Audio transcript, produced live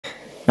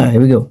Alright,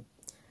 here we go.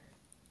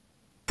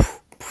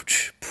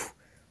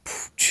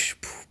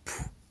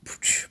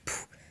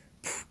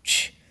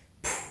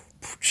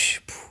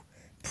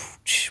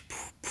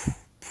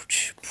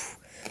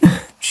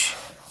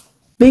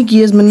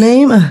 Binky is my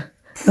name,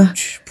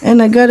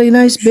 and I got a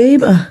nice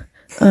babe,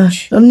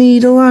 don't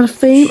need a lot of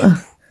fame,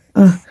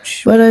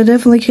 but I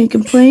definitely can't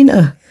complain,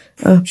 I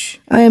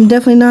am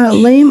definitely not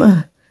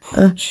lame,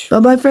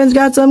 but my friends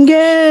got some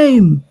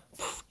game.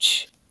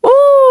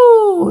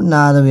 Ooh,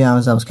 nah, to be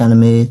honest, that was kind of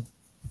mid.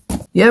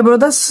 Yeah, bro,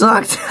 that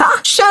sucked.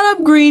 Shut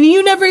up, Greenie,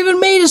 you never even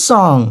made a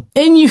song.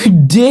 And you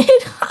did?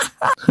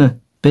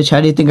 Bitch, how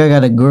do you think I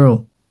got a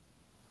girl?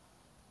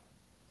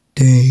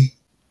 Dang.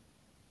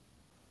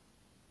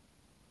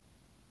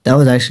 That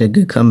was actually a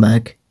good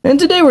comeback. And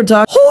today we're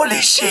talking—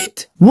 Holy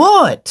shit!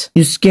 What?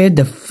 You scared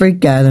the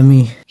freak out of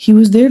me. He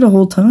was there the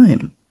whole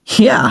time.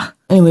 Yeah.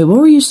 Anyway, what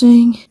were you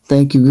saying?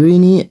 Thank you,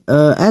 Greenie.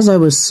 As I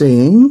was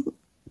saying,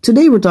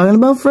 today we're talking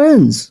about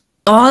Friends.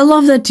 Oh, I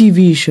love that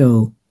TV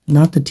show.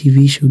 Not the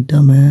TV show,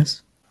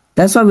 dumbass.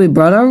 That's why we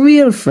brought our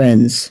real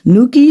friends.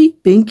 Nuki,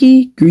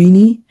 Binky,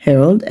 Greenie,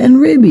 Harold, and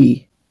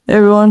Ribby. Hey,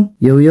 everyone.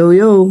 Yo, yo,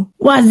 yo.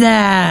 What's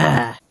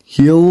that?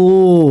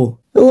 Yo.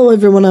 Hello,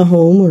 everyone at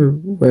home or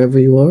wherever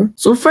you are.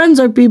 So friends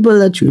are people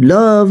that you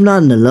love,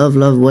 not in a love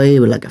way,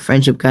 but like a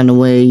friendship kind of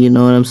way, you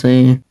know what I'm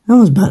saying? I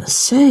was about to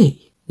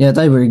say. Yeah, I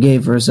thought you were gay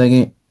for a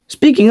second.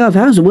 Speaking of,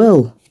 how's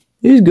Will?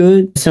 He's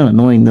good. They sound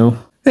annoying though.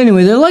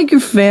 Anyway, they're like your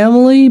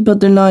family,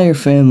 but they're not your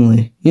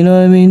family. You know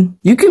what I mean?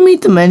 You can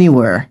meet them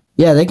anywhere.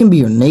 Yeah, they can be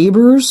your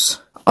neighbors.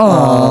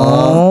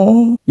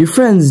 Aww. Your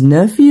friend's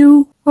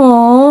nephew.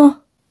 Aww.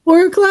 Or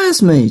your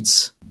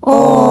classmates.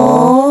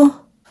 Aww.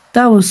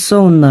 That was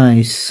so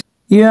nice.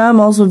 Yeah, I'm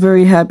also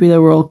very happy that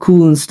we're all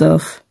cool and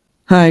stuff.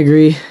 I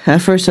agree.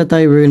 At first I thought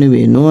you were gonna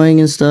be annoying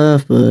and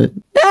stuff, but—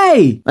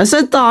 Hey! I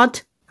said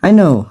thought! I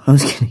know, I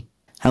was kidding.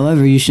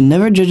 However, you should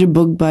never judge a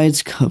book by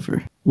its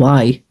cover.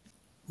 Why?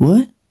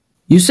 What?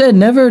 You said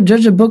never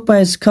judge a book by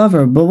its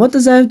cover, but what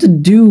does that have to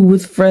do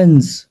with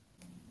Friends?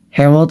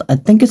 Harold, I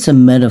think it's a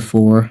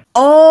metaphor.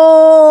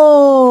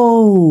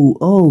 Oh!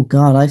 Oh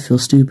god, I feel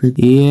stupid.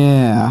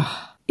 Yeah.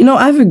 You know,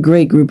 I have a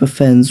great group of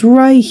friends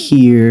right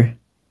here.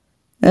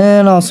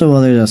 And also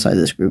others outside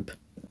this group.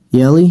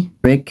 Yelly,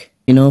 Rick,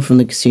 you know, from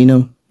the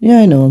casino. Yeah,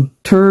 I know him.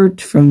 Turt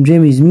from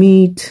Jimmy's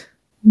Meat.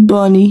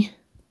 Bunny.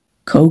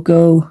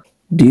 Coco.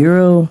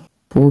 Dero.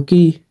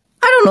 Porky.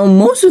 I don't know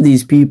most of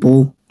these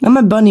people. I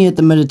met Bunny at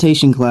the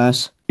meditation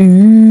class. Ooh.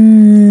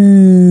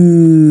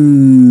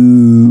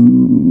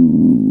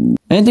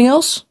 Anything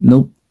else?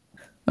 Nope.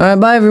 Alright,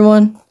 bye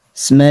everyone.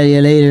 Smell you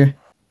later.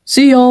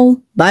 See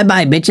y'all.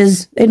 Bye-bye,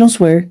 bitches. They don't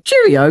swear.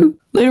 Cheerio.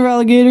 Later,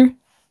 alligator.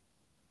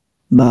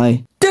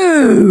 Bye.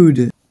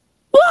 Dude!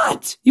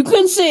 What? You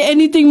couldn't say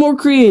anything more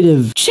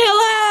creative. Chill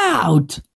out!